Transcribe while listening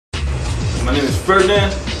My name is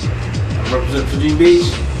Ferdinand. I represent Virginia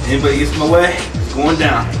Beach. Anybody gets in my way, it's going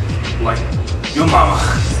down. Like your mama.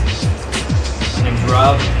 My name's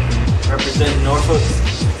Rob. Representing Norfolk.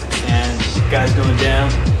 And guys going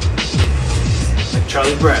down like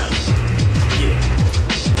Charlie Brown. Yeah.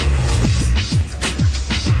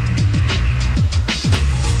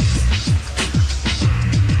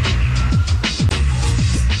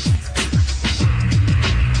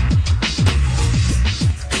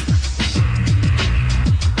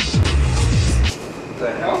 What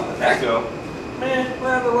the hell? How'd that go? Man, what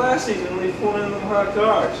happened last season when they pulled in them hot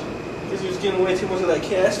cars? Because he was giving away too much of that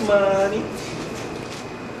cash money.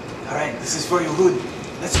 Alright, this is for your hood.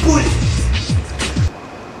 Let's bully!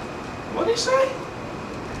 What did he say?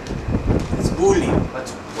 Let's bully.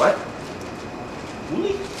 Let's what?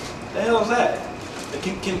 Bully? The hell is that?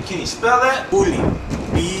 Can you spell that? Bully.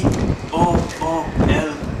 B-O-O-L-E-Y.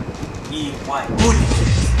 Bully.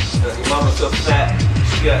 Your mama's so fat,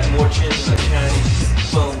 she got more chins than a Chinese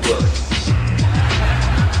phone book.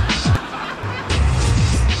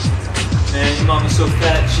 Man, your mama's so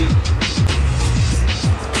fat,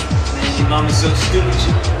 Man, your mama's so stupid,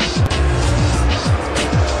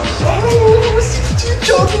 You're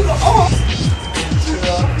choking off!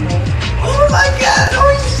 Oh my god! Oh,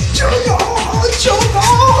 he's choking off! Choke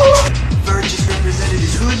off!